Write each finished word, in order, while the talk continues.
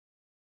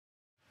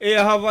E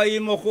Hawai'i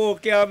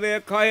moko ke ave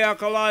kai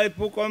akala e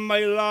puka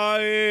mai la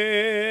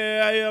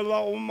e ai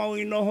la o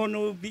Maui no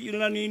hono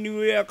biilani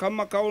nui e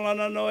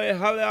kamakaulana no e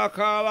hale a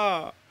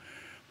kala.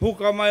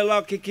 Puka mai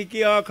la ke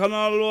kiki a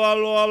kana loa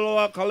loa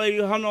loa kalei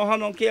hano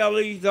hano ke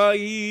alita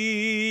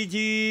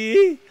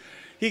iji.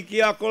 Hiki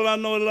a kola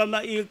no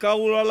lana I ka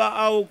ulala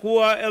au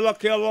kua e la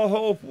ke aloha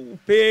o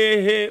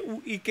pehe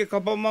u I ke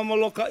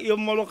kapamamaloka I o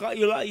maloka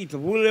I la I te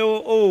hule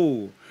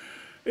o.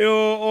 E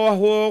o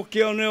aho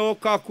ke one o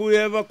kaku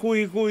ewa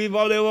kuhi kuhi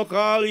wale o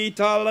ka ali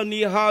tala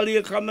ni hali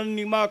e kana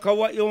ni mā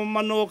kawa I o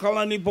mano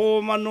kalani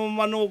po mano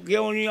mano ke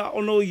oni a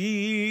ono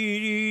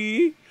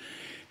hiri.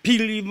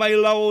 Pili mai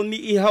lau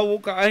ni I hau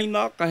ka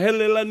aina ka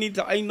helela ni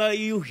ta aina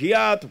I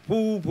uhia tu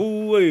pū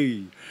pū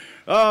e.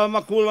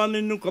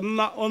 Makulani nuka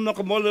na ona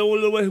ka mole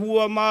ole we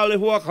hua male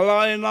hua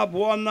kalaina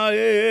puana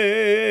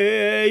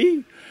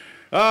e.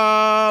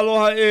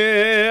 Aloha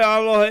e,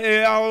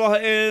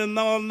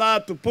 no na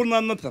tu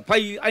puna na ta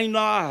pai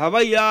aina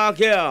Hawaii a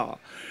kea.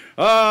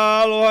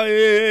 Aloha e.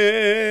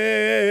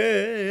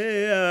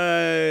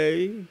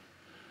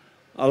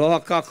 Aloha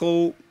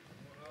Kāko'o.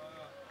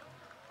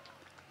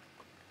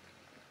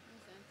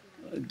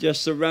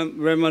 Just to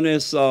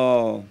reminisce,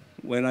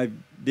 when I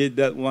did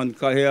that one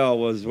kahea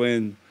was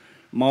when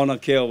Mauna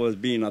Kea was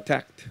being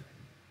attacked.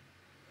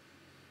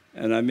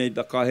 And I made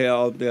the kahea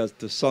out there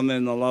to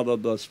summon a lot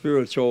of the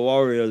spiritual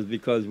warriors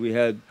because we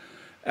had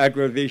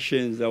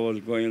aggravations that was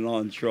going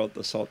on throughout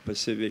the South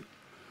Pacific.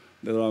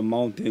 That our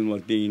mountain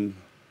was being,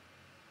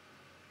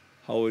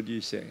 how would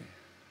you say?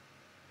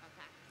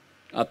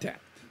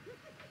 Attacked.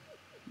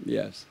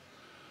 Yes.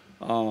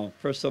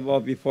 First of all,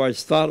 before I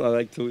start, I'd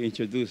like to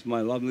introduce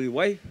my lovely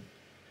wife,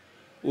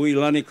 Maui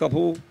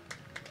Kapu.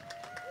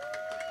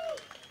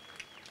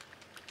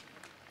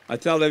 I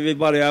tell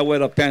everybody I wear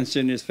the pants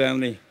in this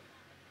family,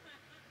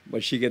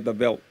 but she get the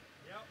belt.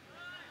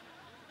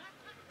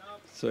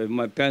 So if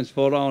my pants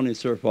fall down,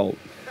 it's her fault.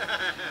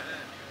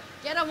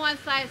 Get them one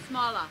size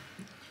smaller.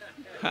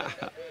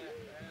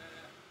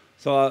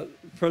 So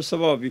first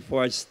of all,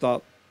 before I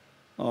start,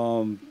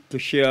 to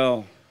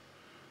share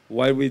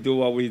why we do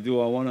what we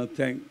do, I want to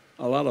thank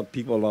a lot of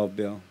people out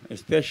there,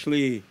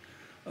 especially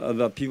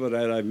the people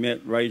that I met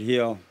right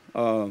here,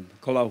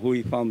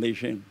 Kalahui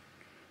Foundation,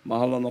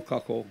 Mahalo no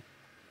Kāko'o.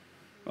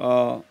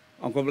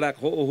 Uncle Black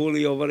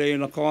Ho'ohuli over there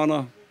in the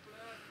corner.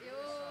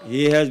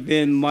 He has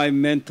been my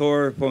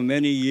mentor for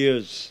many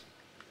years.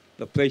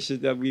 The places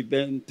that we've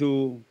been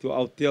to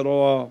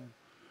Aotearoa,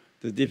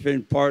 the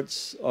different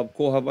parts of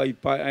Ko Hawaii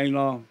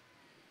Pai'aina.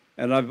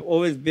 And I've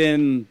always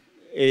been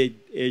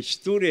a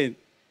student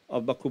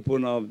of the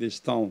kupuna of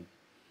this town,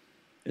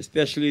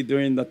 especially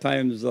during the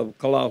times of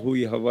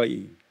Kalahui,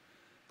 Hawaii.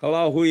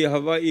 Kalahui,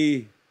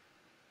 Hawaii,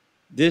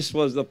 this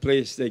was the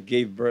place that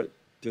gave birth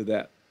to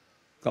that,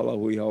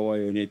 Kalahui,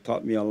 Hawaii, and it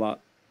taught me a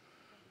lot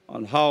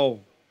on how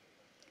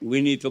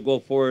we need to go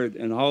forward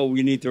and how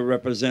we need to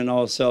represent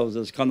ourselves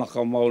as Kanaka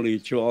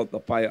Maoli throughout the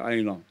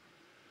Pai'aina.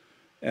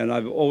 And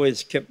I've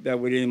always kept that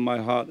within my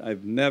heart.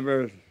 I've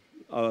never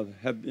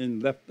have been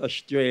left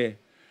astray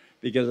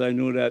because I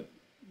knew that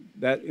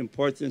that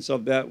importance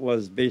of that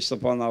was based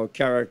upon our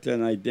character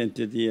and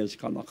identity as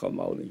Kanaka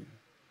Maoli.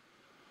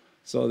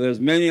 So there's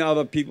many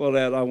other people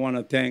that I want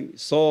to thank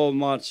so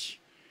much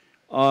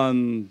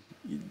on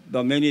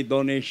the many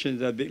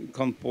donations that didn't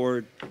come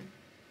forward.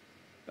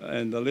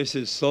 And the list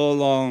is so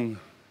long,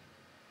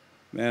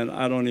 man,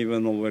 I don't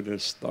even know where to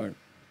start.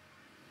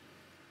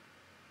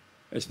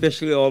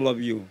 Especially all of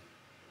you.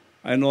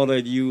 I know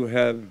that you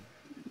have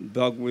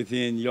dug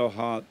within your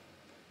heart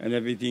and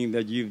everything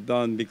that you've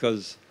done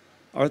because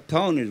our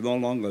town is no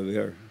longer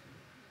there.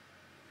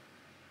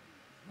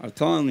 Our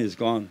town is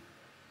gone.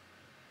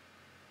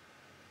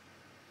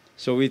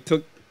 So we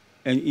took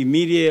an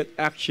immediate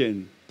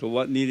action to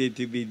what needed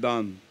to be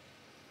done.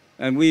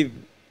 And me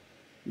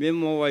and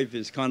my wife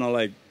is kind of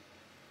like,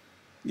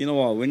 you know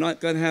what, we're not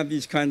going to have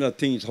these kind of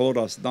things hold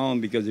us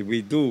down because if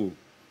we do,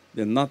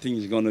 then nothing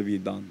is going to be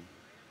done.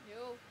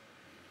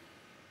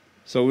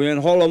 So we're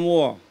in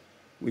Holomoa.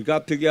 We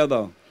got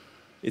together.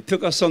 It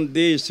took us some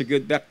days to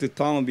get back to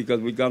town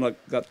because we got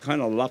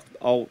kind of locked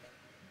out.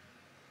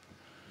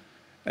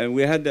 And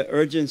we had the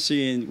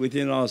urgency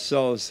within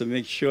ourselves to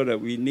make sure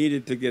that we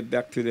needed to get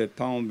back to the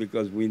town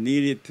because we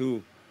needed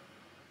to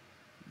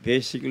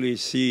basically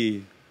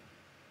see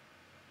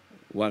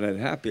what had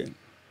happened.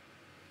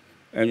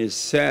 And it's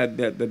sad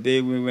that the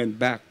day we went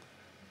back,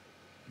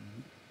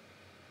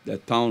 the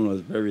town was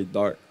very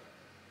dark.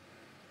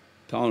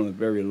 The town was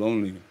very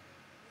lonely.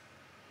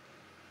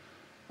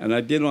 And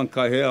I did one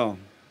kahea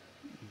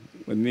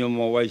when me and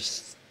my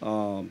wife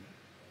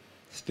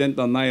spent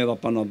the night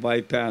up on a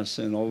bypass,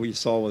 and all we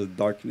saw was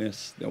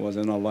darkness. There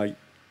wasn't a light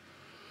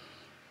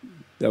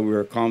that we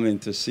were common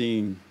to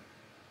seeing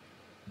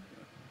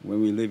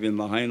when we live in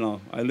Lahaina.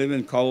 I live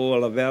in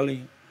Kāko'o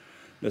Valley,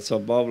 that's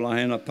above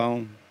Lahaina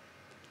town.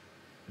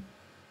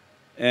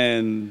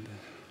 And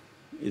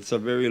it's a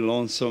very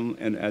lonesome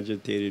and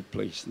agitated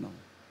place now.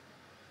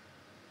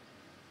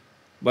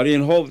 But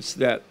in hopes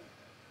that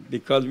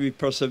because we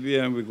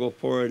persevere and we go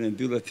forward and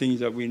do the things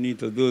that we need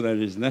to do that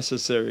is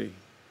necessary,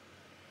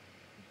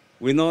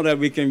 we know that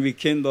we can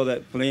rekindle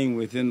that flame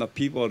within the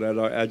people that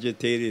are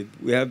agitated.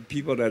 We have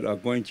people that are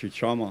going through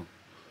trauma.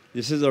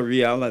 This is a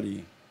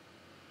reality.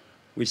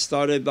 We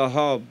started the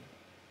hub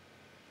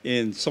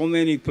in so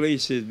many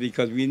places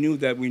because we knew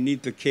that we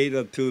need to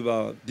cater to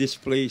the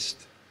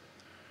displaced.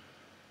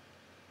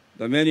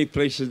 The many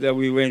places that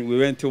we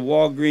went to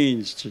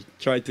Walgreens to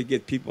try to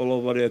get people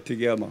over there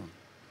together.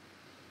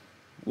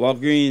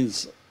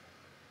 Walgreens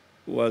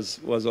was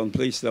a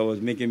place that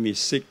was making me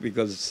sick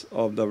because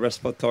of the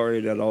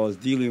respiratory that I was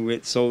dealing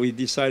with. So we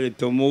decided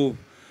to move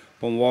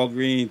from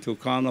Walgreens to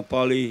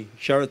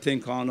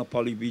Sheraton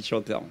Kaanapali Beach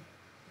Hotel.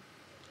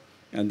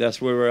 And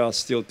that's where we are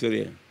still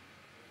today.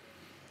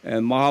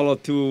 And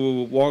mahalo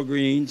to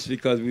Walgreens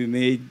because we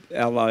made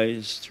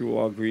allies through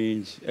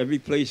Walgreens. Every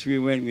place we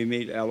went, we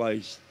made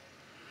allies.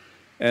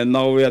 And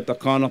now we're at the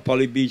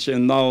Kaanapali Beach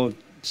and now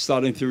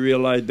starting to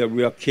realize that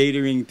we are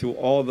catering to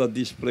all the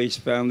displaced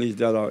families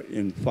that are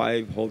in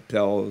 5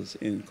 hotels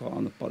in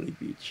Kaanapali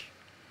Beach.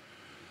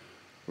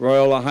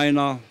 Royal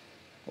Lahaina,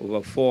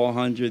 over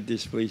 400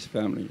 displaced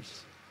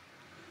families.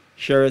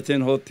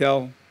 Sheraton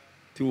Hotel,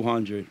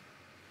 200.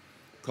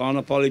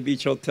 Kaanapali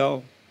Beach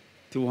Hotel,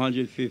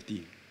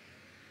 250.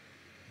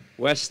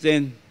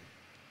 Westin,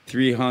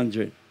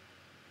 300.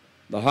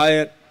 The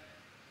Hyatt,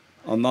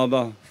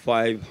 another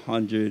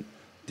 500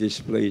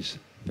 displaced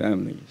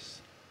families.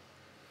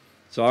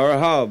 So our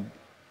hub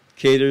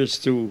caters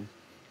to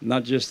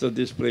not just the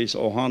displaced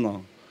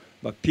Ohana,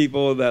 but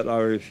people that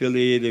are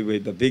affiliated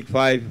with the Big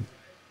 5,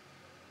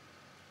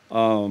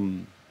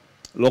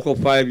 Local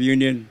 5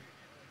 Union,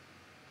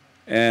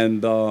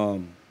 and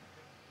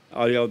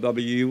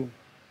RLW.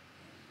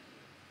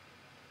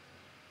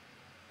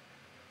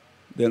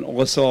 Then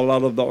also a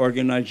lot of the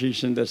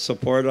organizations that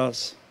support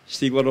us,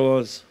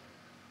 Stevedores,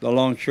 the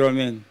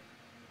Longshoremen,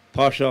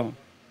 Pasha,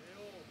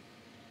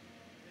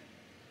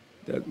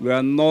 that we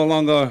are no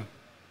longer,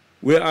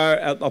 we are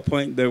at a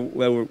point that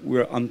where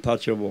we're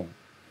untouchable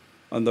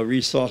on the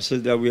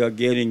resources that we are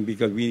getting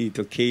because we need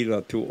to cater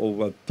to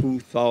over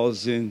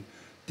 2,000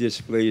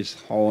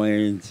 displaced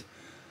Hawaiians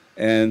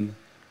and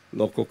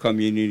local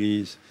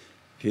communities,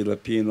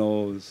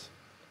 Filipinos,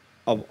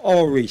 of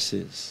all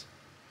races.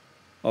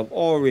 Of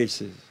all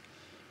races.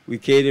 We're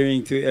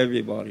catering to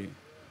everybody.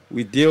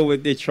 We deal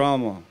with their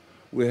trauma.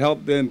 We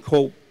help them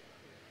cope.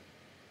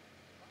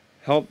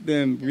 Help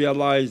them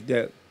realize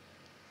that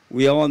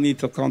we all need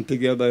to come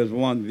together as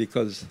one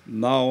because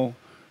now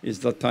is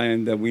the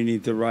time that we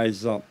need to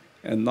rise up.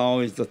 And now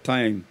is the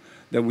time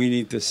that we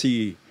need to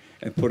see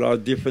and put our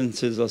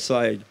differences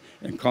aside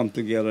and come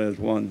together as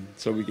one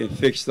so we can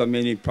fix the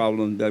many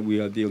problems that we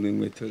are dealing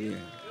with today.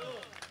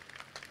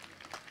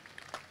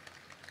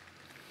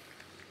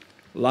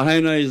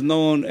 Lahaina is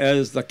known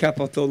as the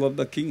capital of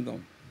the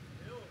kingdom.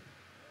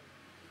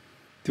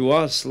 To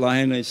us,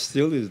 Lahaina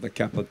still is the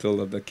capital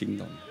of the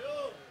kingdom.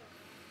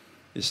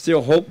 There's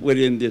still hope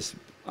within this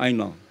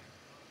aina.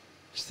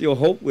 Still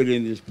hope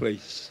within this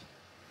place.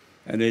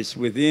 And it's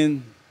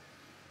within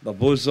the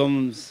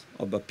bosoms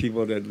of the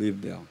people that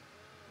live there.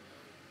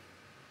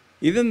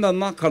 Even the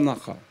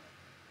Nakanaka.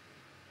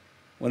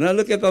 When I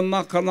look at the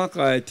Nakanaka,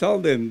 I tell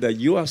them that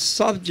you are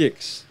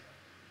subjects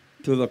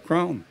to the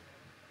crown.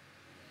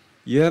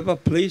 You have a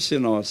place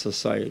in our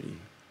society.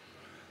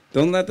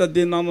 Don't let the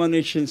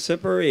denomination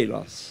separate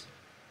us.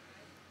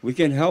 We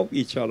can help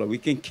each other. We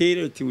can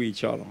cater to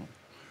each other.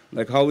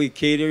 Like how we're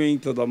catering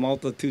to the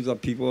multitudes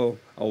of people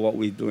are what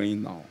we're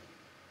doing now.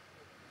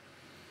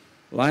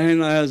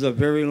 Lahaina has a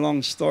very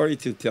long story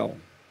to tell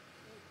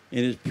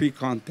in its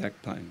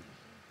pre-contact time.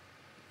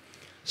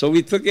 So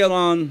we took it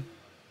on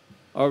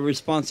our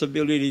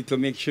responsibility to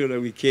make sure that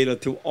we cater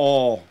to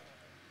all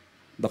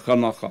the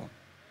Kanaka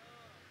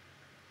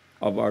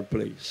of our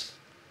place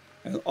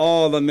and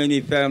all the many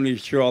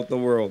families throughout the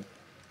world.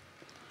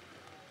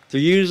 To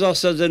use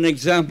us as an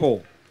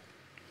example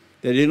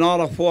that in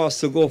order for us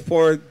to go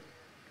forward,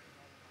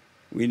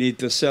 we need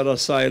to set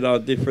aside our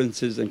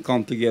differences and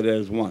come together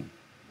as one.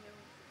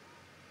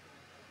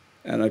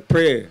 And I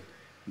pray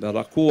that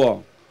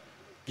Akua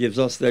gives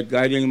us that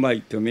guiding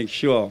light to make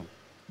sure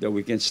that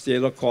we can stay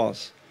the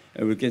course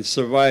and we can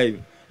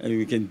survive and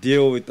we can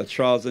deal with the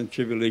trials and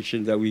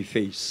tribulations that we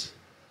face.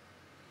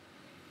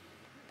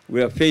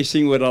 We are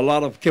facing with a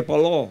lot of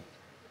kepalo,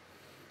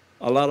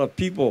 a lot of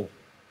people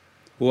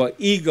who are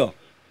eager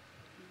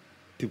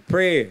to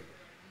pray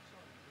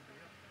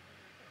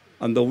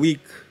on the weak.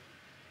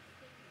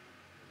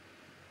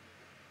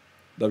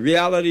 The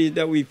reality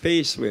that we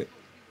face with,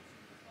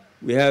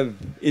 we have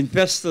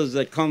investors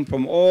that come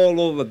from all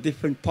over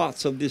different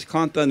parts of this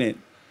continent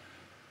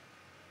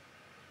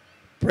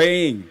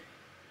praying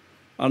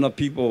on the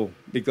people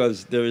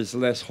because there is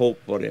less hope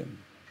for them.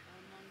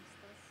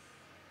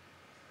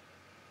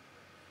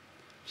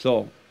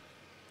 So,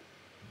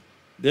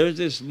 there's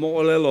this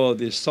mo'olelo,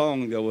 this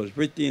song that was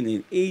written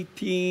in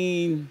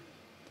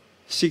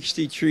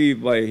 1863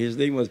 by, his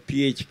name was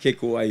P.H.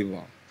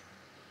 Kekuaiwa.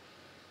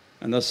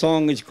 And the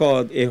song is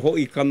called E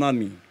Ho'i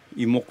Kanami,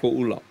 I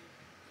Moko'ula.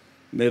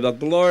 May the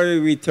glory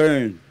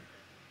return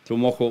to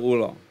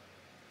Moko'ula.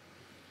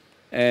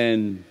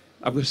 And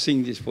I'm going to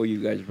sing this for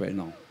you guys right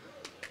now.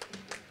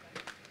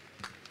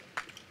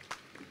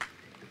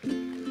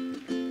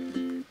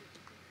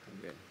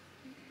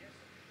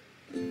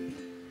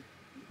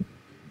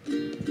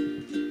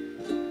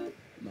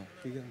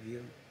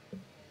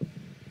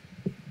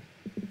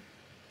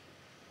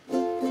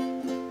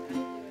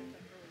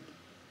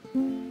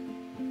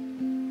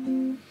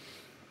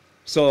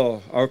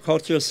 So our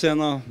cultural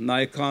center,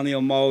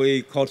 Aikāne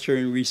Maui Culture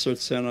and Research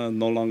Center,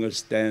 no longer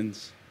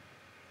stands.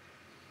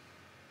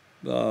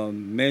 The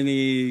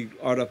many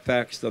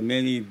artifacts, the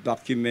many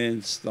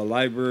documents, the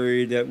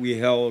library that we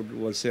held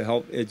was to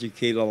help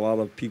educate a lot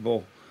of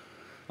people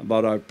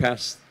about our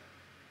past.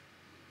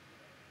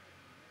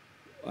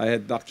 I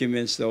had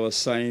documents that were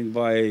signed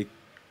by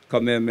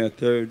Kamehameha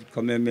III,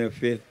 Kamehameha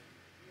V.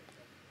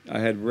 I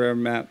had rare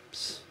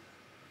maps.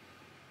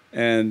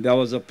 And that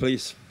was a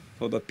place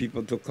for the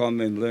people to come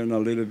and learn a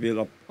little bit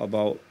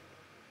about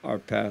our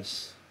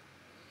past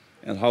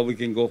and how we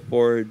can go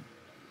forward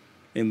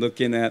in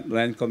looking at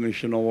land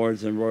commission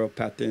awards and royal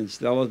patents.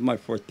 That was my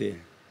forte.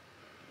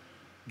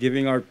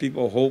 Giving our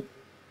people hope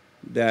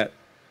that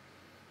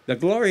the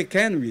glory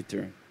can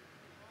return.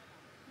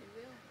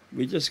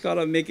 We just got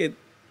to make it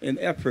an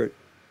effort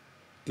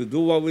to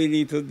do what we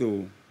need to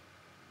do,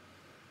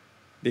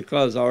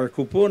 because our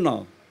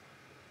kupuna,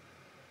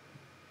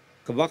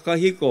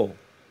 Kawakahiko,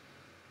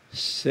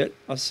 set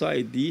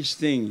aside these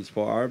things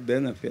for our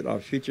benefit,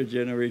 our future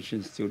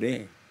generations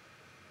today.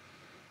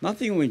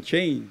 Nothing will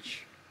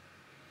change.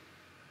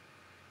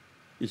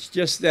 It's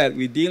just that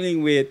we're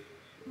dealing with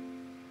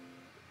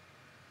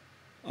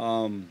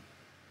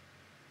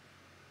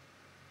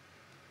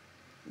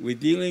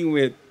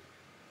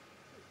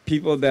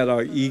people that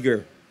are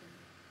eager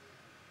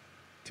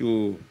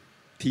to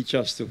teach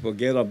us to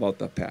forget about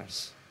the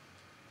past.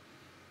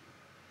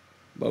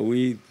 But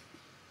we're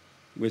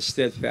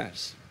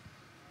steadfast.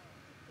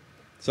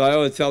 So I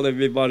always tell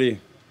everybody,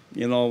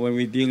 you know, when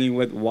we're dealing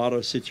with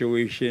water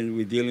situation,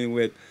 we're dealing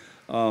with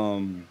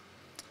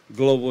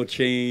global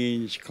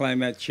change,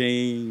 climate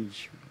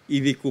change,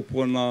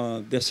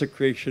 iwi-kupuna,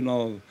 desecration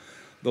of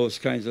those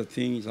kinds of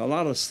things, a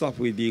lot of stuff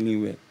we're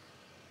dealing with.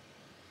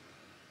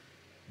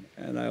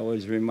 And I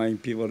always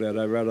remind people that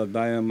I'd rather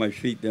die on my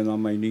feet than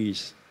on my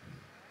knees.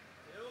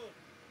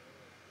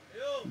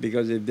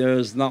 Because if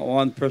there's not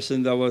one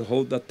person that will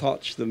hold the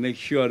torch to make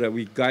sure that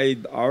we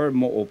guide our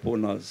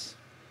mo'opunas,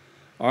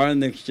 our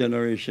next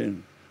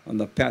generation, on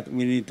the path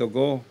we need to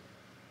go,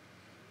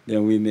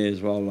 then we may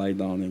as well lie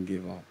down and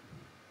give up.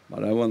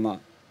 But I will not.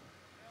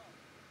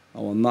 I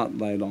will not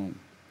lie down.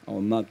 I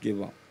will not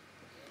give up.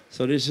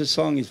 So this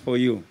song is for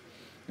you.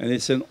 And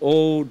it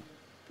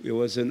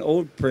was an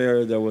old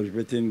prayer that was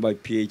written by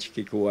P.H.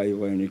 Kikuai,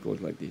 and it goes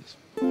like this.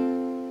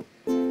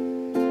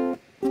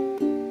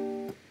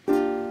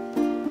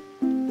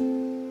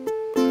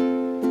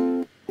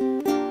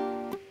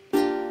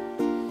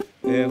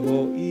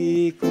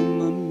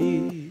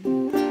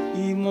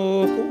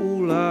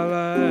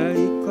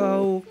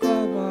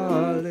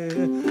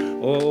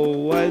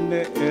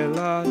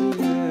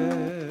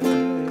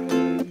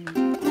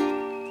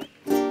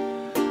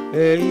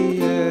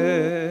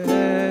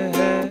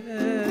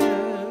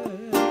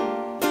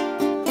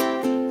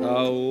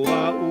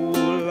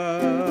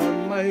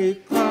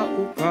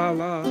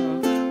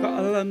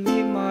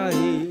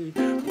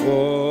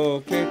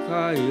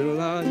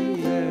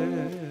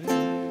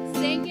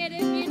 Sing it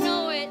if you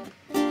know it.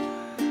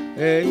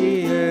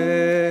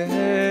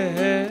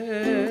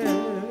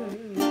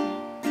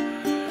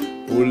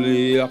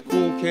 Uli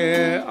aku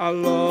ke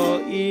alo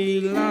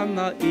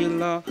ilana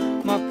ila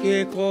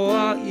make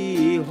koa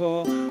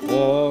iho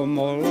o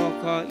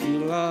moloka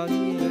ila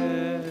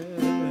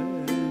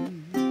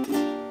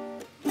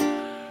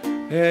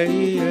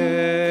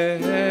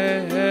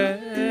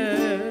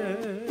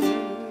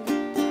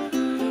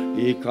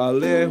I ka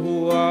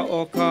lehua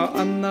o ka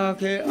ana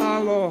ke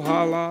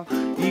alohala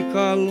I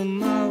ka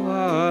luna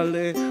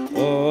wale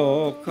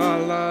o ka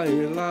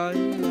lailai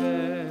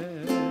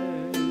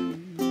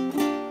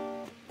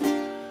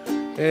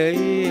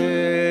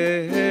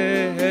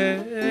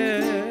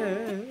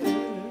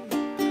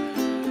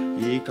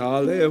I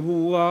ka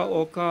lehua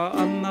o ka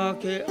ana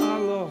ke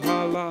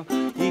alohala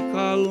I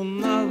ka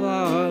luna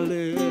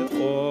wale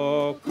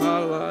o ka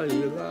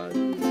lailai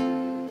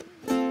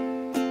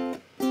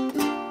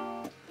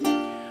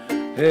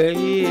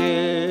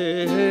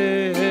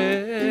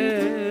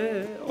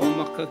o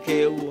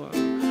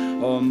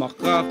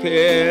maka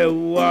ke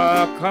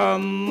ua ka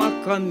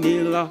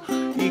makanila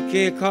I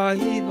ke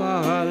kahi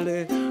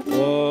wale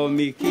o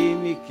miki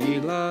miki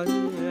lai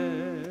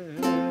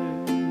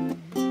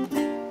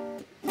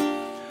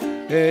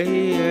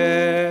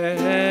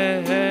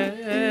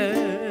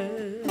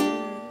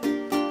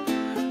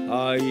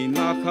ai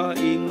naka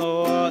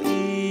inoa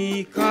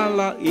I ka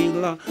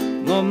laila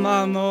no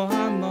mano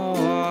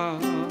anoa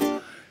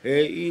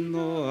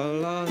inoa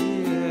lai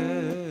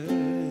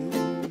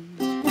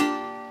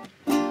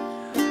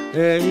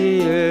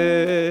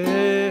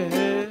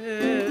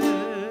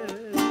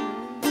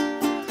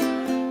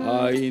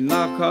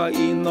Inaka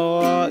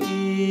inoa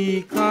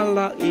I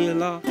kala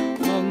ila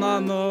no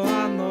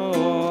nanoa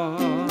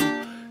noa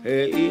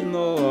e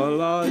inoa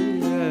lai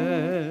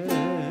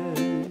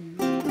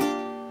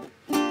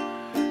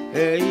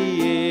e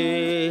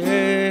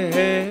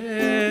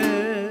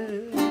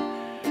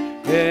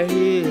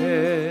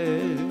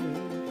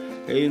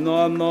e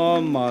noa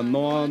noa ma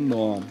noa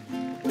noa.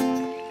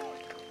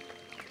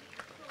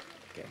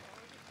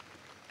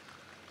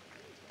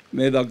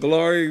 May the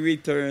glory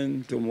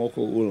return to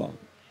Moku'ula.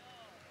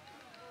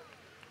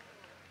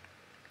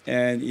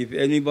 And if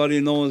anybody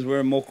knows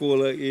where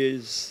Moku'ula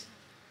is,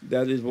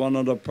 that is one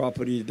of the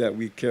properties that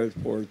we cared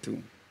for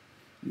too.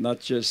 Not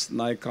just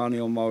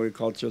Aikāne or Maui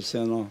Cultural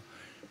Center,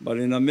 but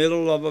in the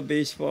middle of a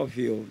baseball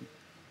field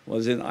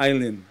was an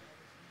island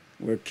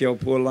where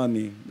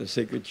Keʻeaumoku, the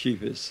sacred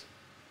chiefess,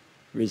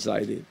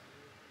 resided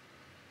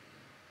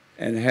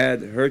and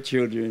had her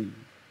children,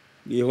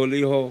 Liho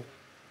Liho,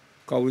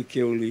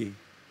 Kawikeuli,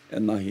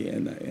 and Nahi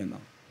Ena Ena.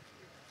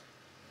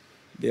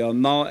 They are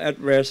now at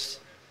rest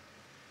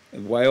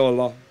in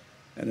Waiola,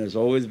 and has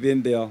always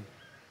been there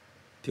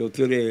till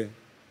today.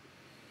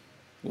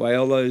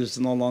 Waiola is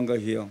no longer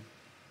here.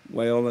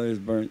 Waiola is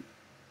burnt,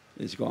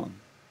 it's gone.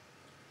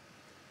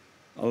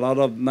 A lot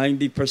of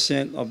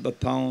 90% of the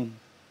town,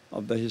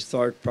 of the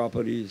historic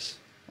properties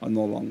are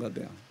no longer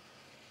there.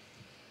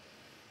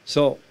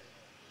 So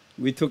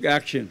we took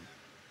action.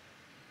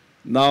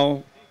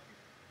 Now,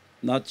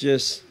 not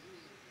just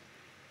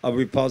a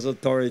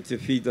repository to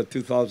feed the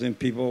 2,000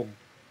 people,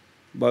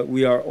 but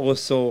we are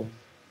also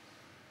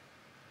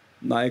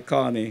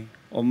Aikāne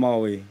or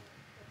Maui,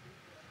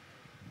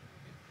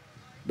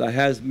 the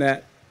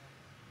hazmat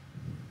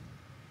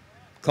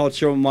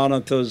cultural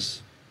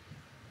monitors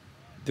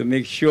to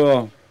make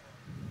sure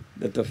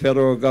that the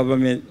federal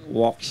government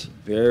walks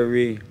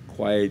very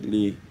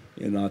quietly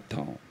in our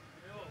town.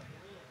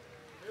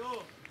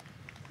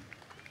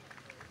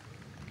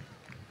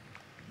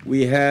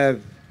 We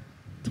have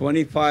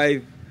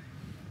 25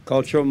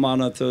 cultural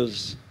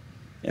monitors,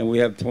 and we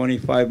have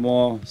 25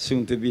 more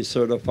soon to be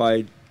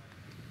certified,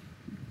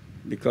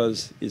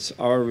 because it's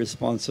our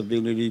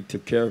responsibility to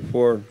care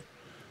for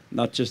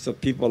not just the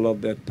people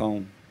of that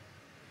town,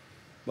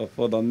 but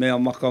for the mea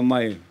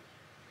makamai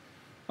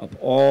of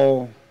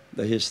all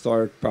the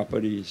historic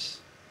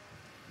properties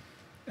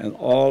and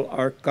all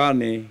our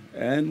kane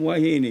and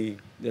wahine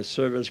that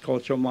serve as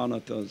cultural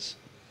monitors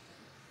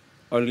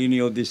are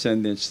lineal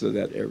descendants to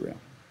that area.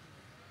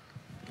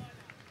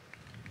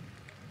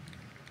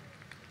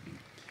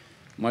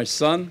 My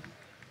son,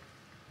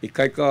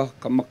 Ikaika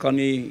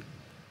Kamakani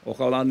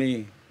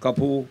Okalani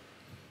Kapu,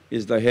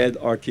 is the head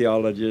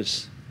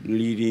archaeologist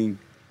leading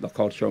the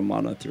cultural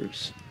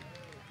monitors.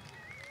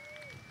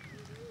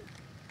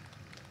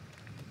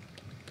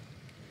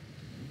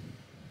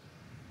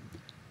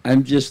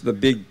 I'm just the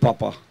big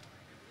papa.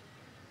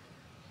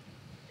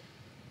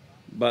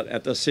 But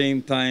at the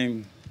same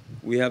time,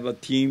 we have a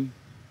team,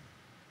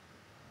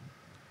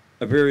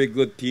 a very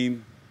good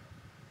team.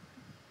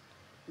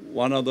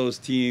 One of those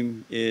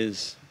teams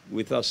is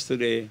with us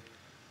today.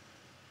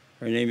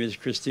 Her name is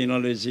Christina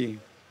Lizzie.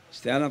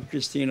 Stand up,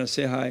 Christina,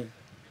 say hi.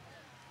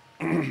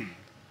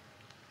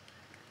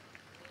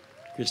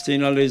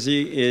 Christina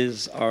Lizzie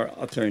is our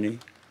attorney.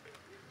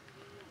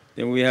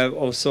 Then we have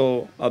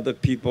also other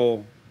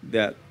people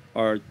that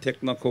are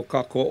technical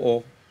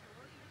Kāko'o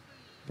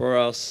for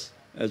us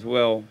as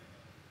well.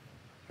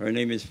 Her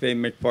name is Faye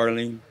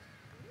McFarlane.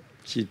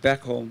 She's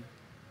back home.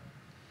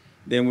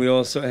 Then we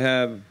also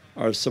have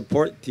our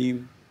support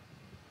team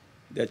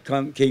that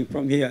came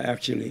from here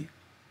actually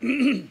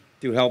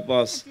to help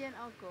us. Auntie and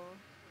uncle.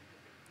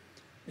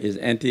 Is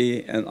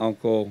Auntie and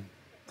Uncle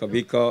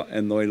Kavika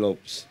and Noi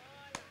Lopes.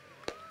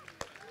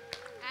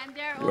 And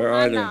their Where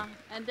are they? ohana.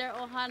 And their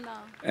ohana.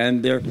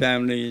 And their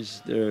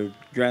families, their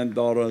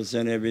granddaughters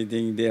and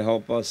everything, they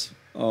help us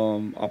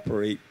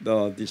operate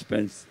the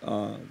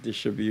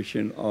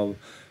distribution of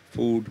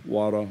food,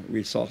 water,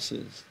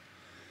 resources.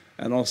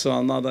 And also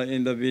another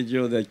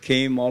individual that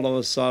came all of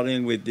a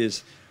sudden with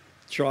this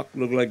truck,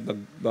 looked like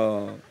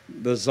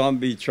the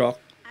zombie truck.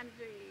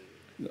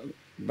 Andre.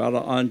 Brother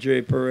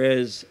Andre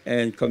Perez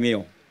and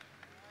Camille.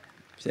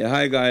 Say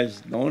hi,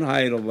 guys. Don't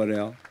hide over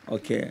there.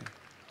 Okay.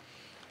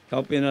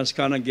 Helping us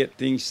kind of get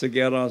things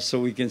together so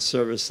we can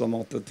service the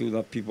multitude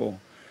of people.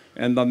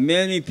 And the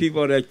many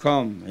people that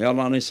come,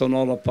 Yalani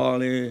Sonora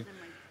Pali,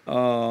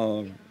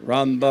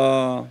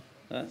 Randa,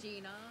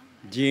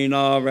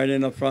 Gina right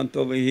in the front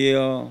over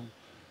here,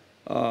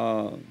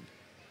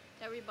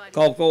 Everybody.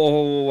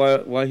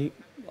 Kāko'o,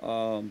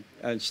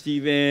 and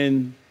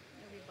Stephen,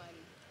 Everybody.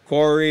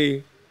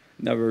 Corey.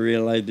 Never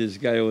realized this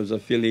guy was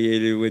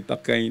affiliated with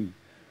the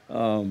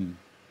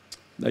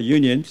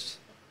unions.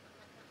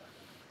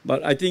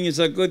 But I think it's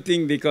a good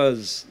thing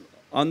because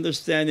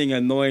understanding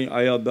and knowing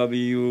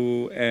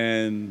ILW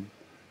and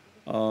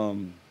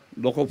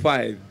Local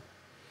 5,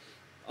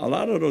 a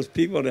lot of those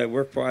people that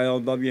work for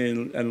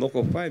ILW and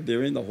Local 5,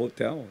 they're in the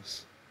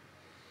hotels.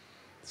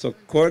 So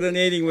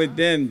coordinating with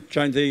them,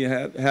 trying to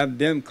have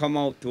them come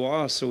out to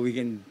us so we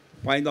can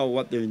find out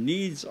what their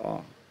needs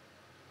are.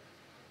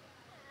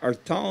 Our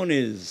town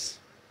is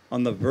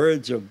on the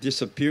verge of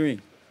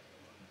disappearing.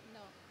 No.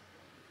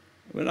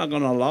 We're not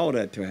going to allow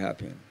that to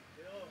happen.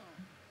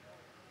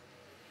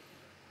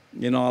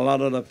 You know, a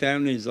lot of the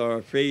families are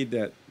afraid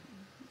that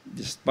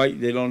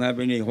despite they don't have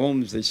any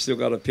homes, they still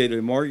got to pay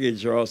their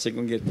mortgage or else they're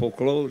going to get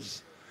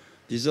foreclosed.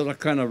 These are the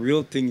kind of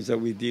real things that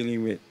we're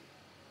dealing with.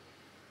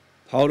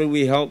 How do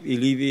we help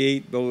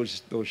alleviate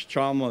those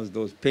traumas,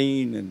 those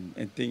pain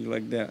and things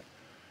like that?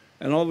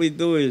 And all we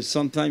do is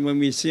sometimes when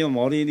we see them,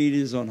 all they need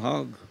is a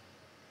hug.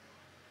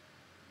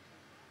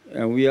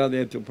 And we are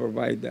there to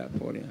provide that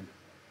for them.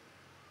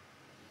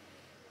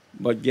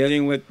 But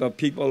getting with the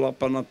people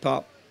up on the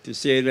top to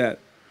say that,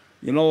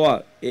 you know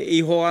what? E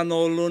iho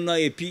ano luna,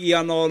 e pi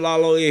ano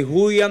lalo, e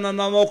hui ana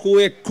namoku,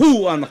 e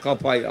ku ana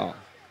kapai'a.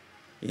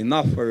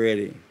 Enough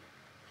already.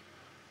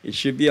 It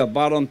should be a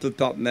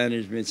bottom-to-top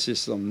management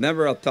system,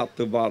 never a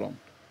top-to-bottom.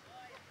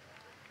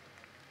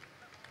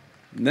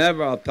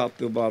 Never a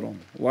top-to-bottom.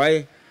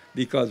 Why?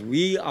 Because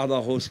we are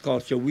the host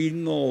culture. We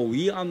know,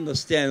 we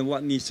understand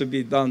what needs to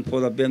be done for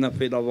the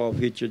benefit of our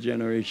future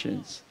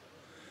generations.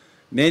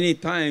 Many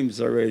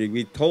times already,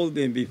 we told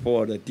them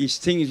before that these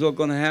things were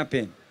going to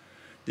happen.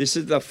 This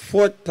is the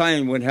 4th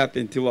time what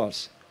happened to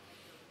us.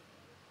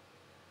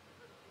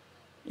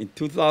 In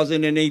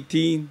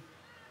 2018,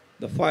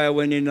 the fire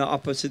went in the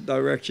opposite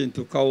direction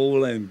to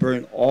Kāko'o and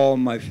burned all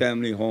my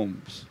family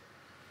homes.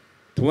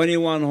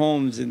 21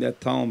 homes in that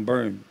town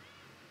burned.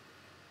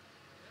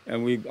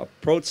 And we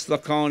approached the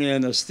county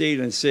and the state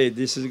and said,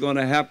 this is going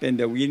to happen,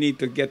 that we need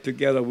to get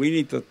together, we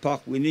need to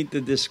talk, we need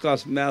to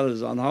discuss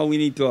matters on how we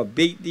need to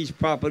abate these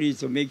properties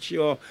to make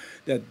sure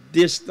that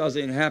this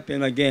doesn't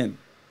happen again.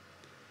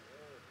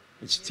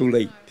 It's too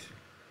late.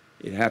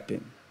 It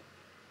happened.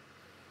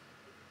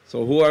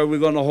 So who are we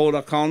going to hold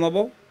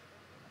accountable?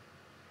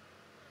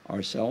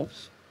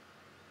 Ourselves.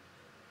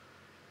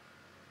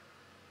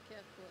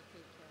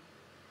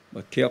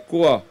 But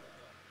Keʻeaumoku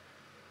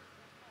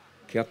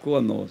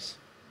knows.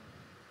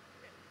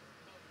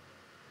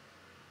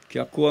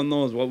 Keʻeaumoku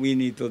knows what we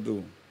need to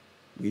do.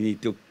 We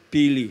need to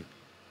pili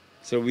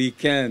so we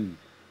can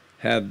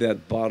have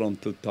that bottom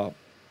to top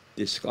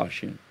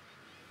discussion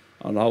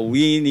on how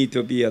we need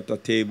to be at the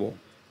table,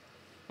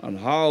 on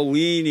how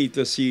we need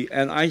to see.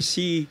 And I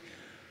see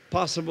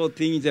possible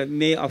things that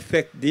may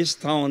affect this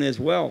town as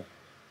well,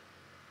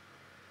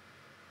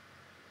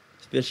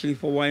 especially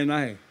for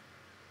Waianae.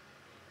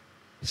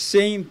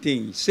 Same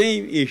thing,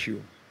 same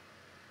issue.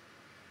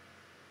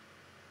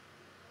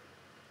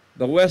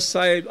 The west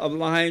side of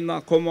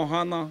Lahaina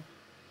Komohana,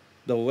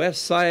 the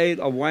west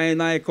side of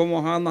Waianae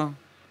Komohana,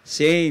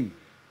 same.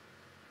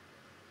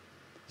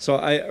 So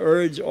I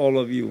urge all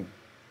of you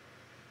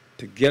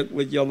to get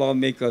with your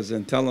lawmakers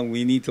and tell them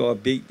we need to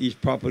abate these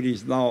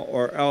properties now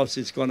or else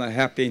it's going to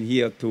happen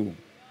here too.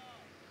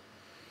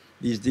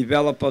 These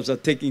developers are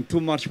taking too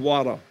much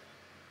water.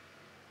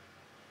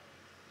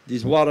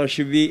 This water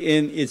should be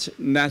in its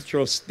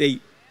natural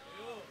state.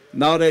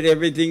 Now that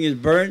everything is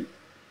burnt,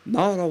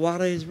 now the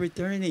water is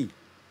returning.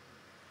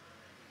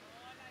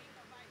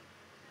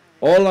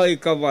 Ola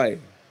ikawai.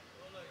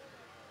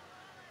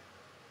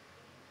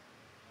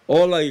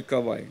 Ola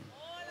ikawai.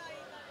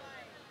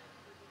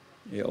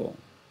 Yo.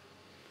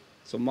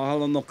 So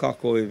mahalo no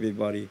kāko'o,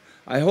 everybody.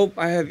 I hope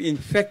I have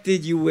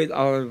infected you with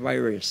our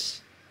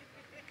virus,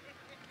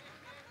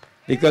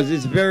 because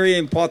it's very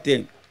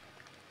important.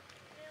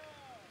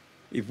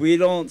 If we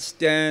don't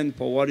stand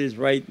for what is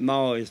right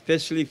now,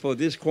 especially for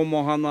this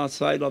Komohana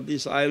side of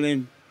this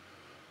island,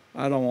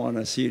 I don't want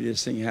to see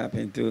this thing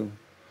happen to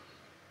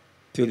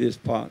this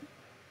part.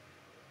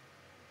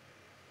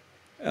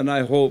 And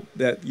I hope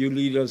that you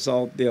leaders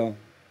out there,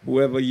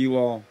 whoever you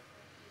are,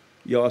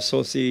 your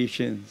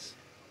associations,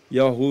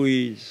 your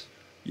huis,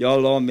 your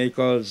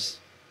lawmakers,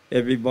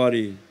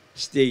 everybody,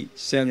 state,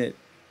 senate,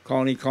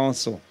 county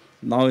council,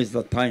 now is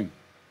the time.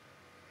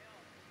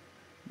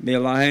 May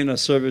Lahaina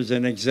serve as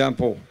an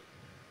example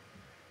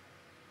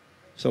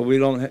so we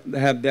don't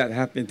have that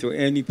happen to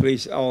any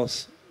place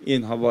else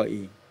in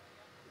Hawaii.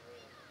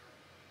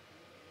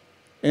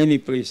 Any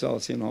place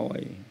else in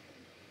Hawaii.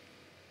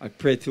 I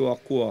pray to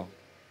Akua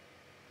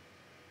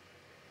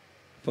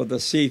for the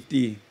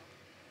safety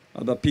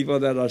of the people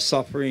that are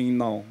suffering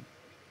now.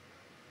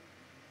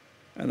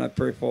 And I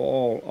pray for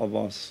all of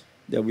us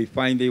that we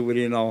find it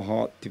within our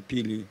heart to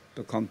pili,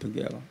 to come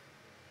together.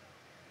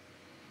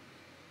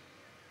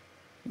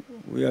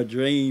 We are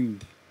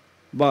drained,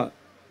 but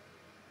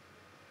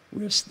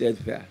we are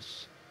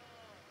steadfast.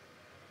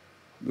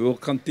 We will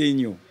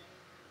continue.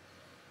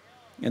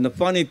 And the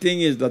funny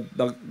thing is that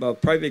the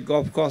private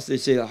golf course, they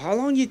say, how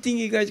long do you think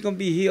you guys going to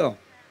be here?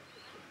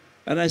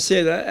 And I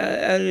said,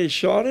 at its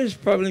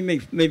shortest, probably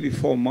maybe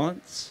 4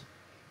 months.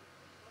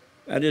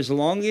 At its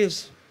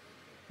longest,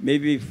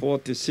 maybe 4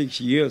 to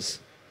 6 years.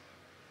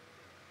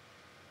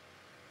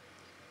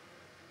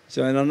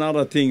 So, and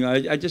another thing,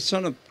 I just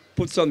want to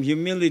put some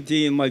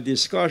humility in my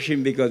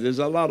discussion, because there's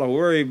a lot of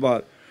worry,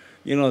 but,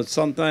 you know,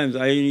 sometimes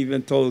I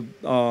even told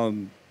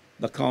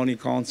the county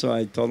council,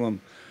 I told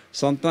them,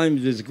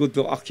 sometimes it's good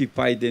to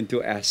occupy than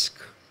to ask.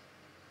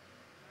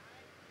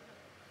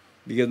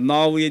 Because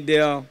now we're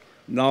there,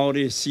 now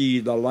they see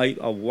the light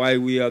of why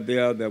we are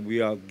there, that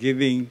we are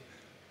giving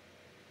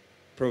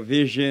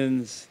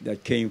provisions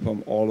that came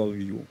from all of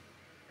you.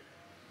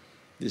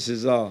 This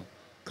is a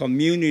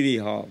community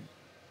hub.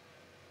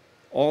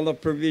 All the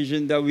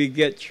provision that we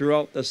get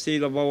throughout the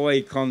state of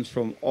Hawaii comes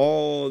from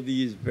all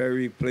these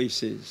very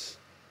places.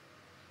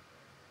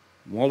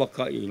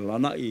 Molokai,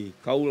 Lanai,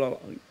 Kaula.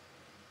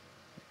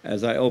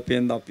 As I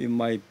opened up in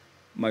my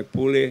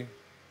pule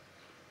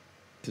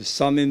to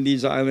summon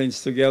these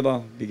islands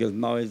together, because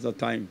now is the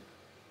time.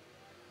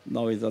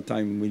 Now is the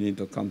time we need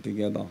to come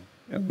together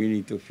and we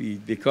need to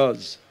feed.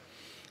 Because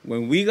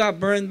when we got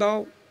burned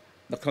out,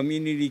 the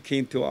community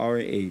came to our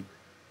aid.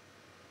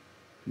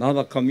 Now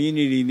the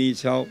community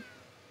needs help.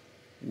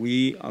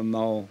 We are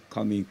now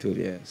coming to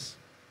theirs.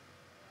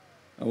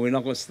 And we're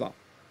not going to stop.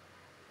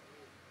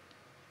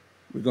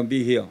 We're going to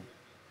be here.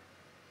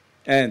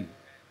 And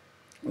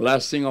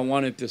last thing I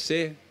wanted to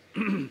say,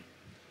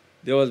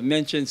 there was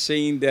mention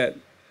saying that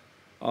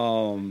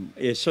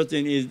a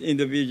certain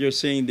individual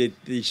saying that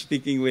they're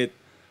speaking with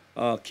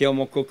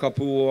Keʻeaumoku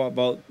Kapu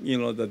about, you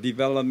know, the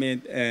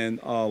development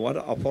and what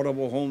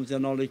affordable homes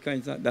and all these kinds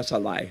of stuff. That's a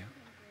lie.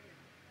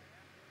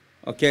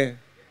 Okay?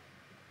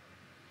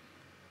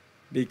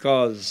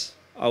 Because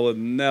I would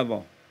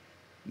never,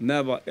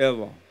 never,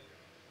 ever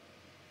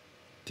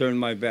turn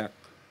my back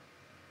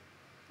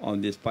on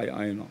this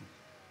Pae'aina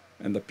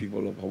and the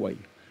people of Hawaii.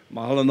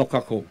 Mahalo no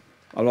kāko'o.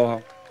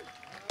 Aloha.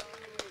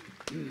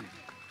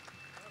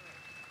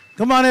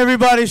 Come on,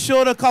 everybody.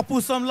 Show the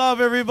Kapu some love,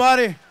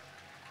 everybody.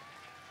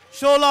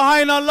 Show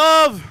Lahaina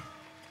love.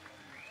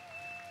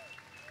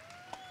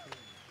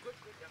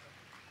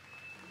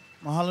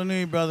 Mahalo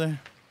nui, brother.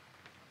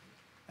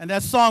 And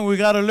that song, we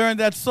got to learn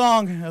that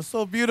song. It's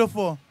so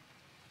beautiful.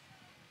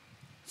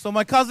 So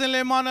my cousin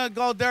Leimana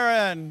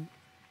Galdera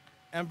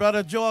and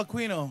brother Joe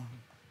Aquino,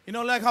 you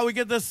know, like how we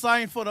get this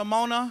sign for the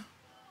Mauna?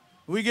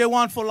 We get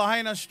one for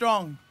Lahaina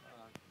Strong.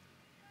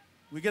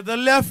 We get the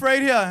left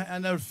right here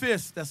and the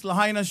fist. That's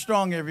Lahaina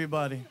Strong,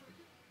 everybody.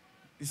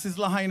 This is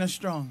Lahaina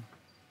Strong.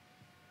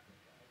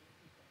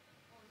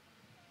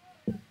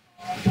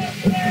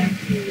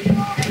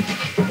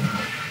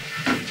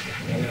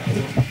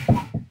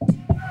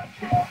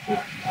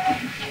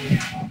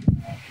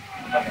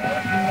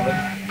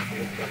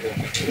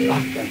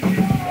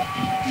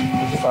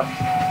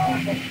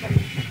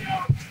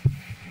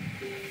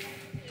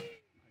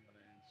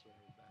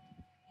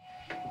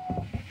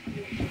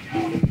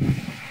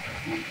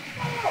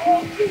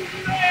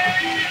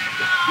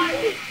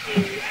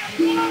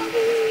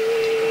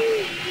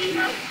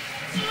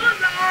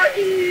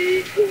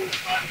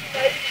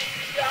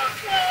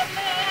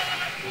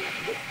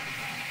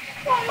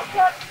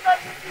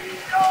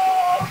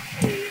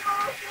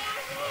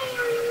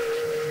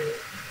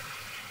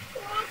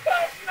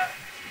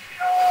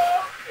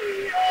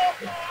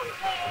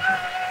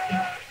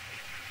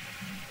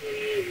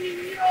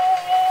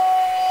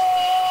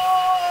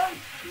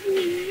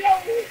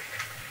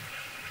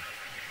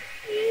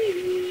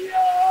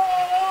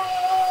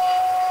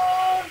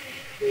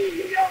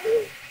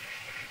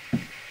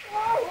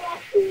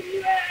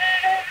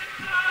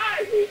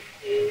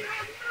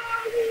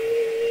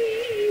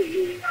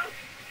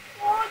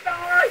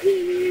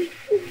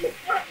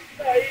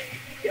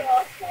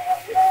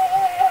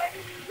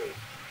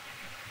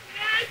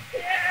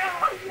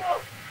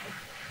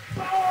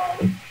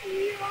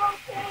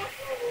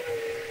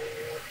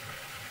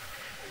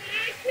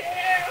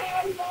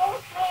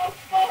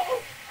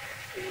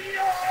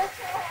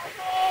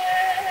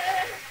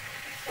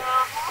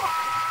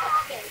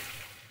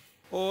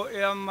 O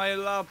ea mai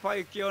la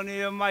pai ki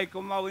oni e mai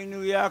ko Maui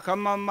nui a ka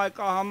mamai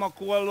ka hama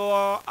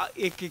kualoa a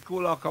eki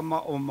kula ka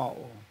mao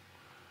mao.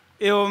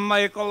 E o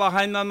mai ko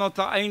Lahaina no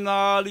ta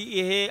aina ali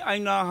I he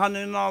aina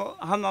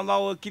hana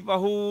lau ki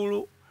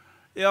pahulu.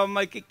 E o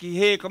mai ki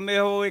he ka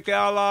meho e ke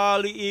ala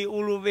ali I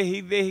ulu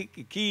vehi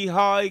vehi ki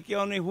hai ki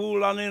oni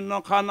hulane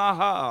no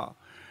kanaha.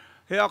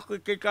 He aku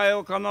ke kai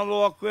o kana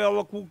loa koe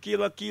ala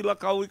kukila kila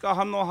kau I ka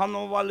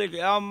hano wale ke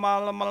a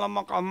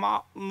malama ka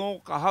ma no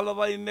ka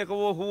halawai me ka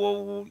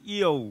wohu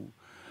iau.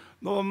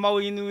 No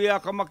Maui nui a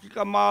ka maki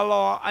ka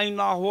māloa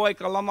aina hoi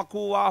ka lama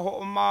kua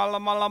ho o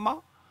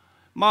malama.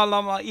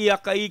 Malama I a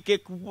ka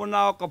ike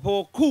kupuna o ka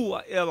pō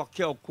kua e ala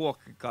keo kua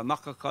ki ka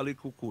naka kali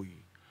kukui.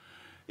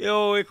 E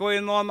o e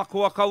koe noa na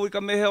kua kau I ka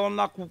mehe o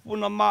na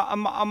kupuna ma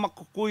ama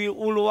kukui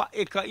ulua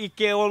e ka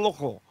ike o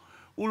loko.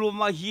 Ulu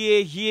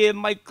mahie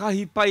mai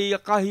kahi pai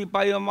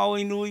a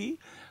Maui nui,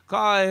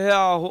 ka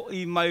hea ho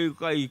I mai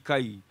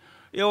kai.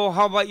 E o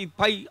Hawai'i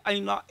pai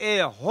aina e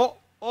ho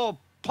o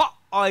pa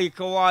ai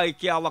ka wai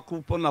ki ala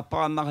kupuna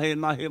pānahe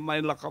nahe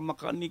mai laka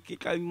makani ki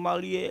kai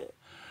malie.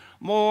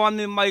 Mo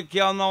ane mai ki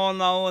ana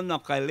ona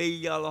kai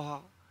lei aloha.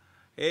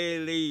 E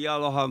lei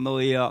aloha no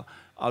ia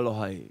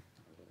alohai.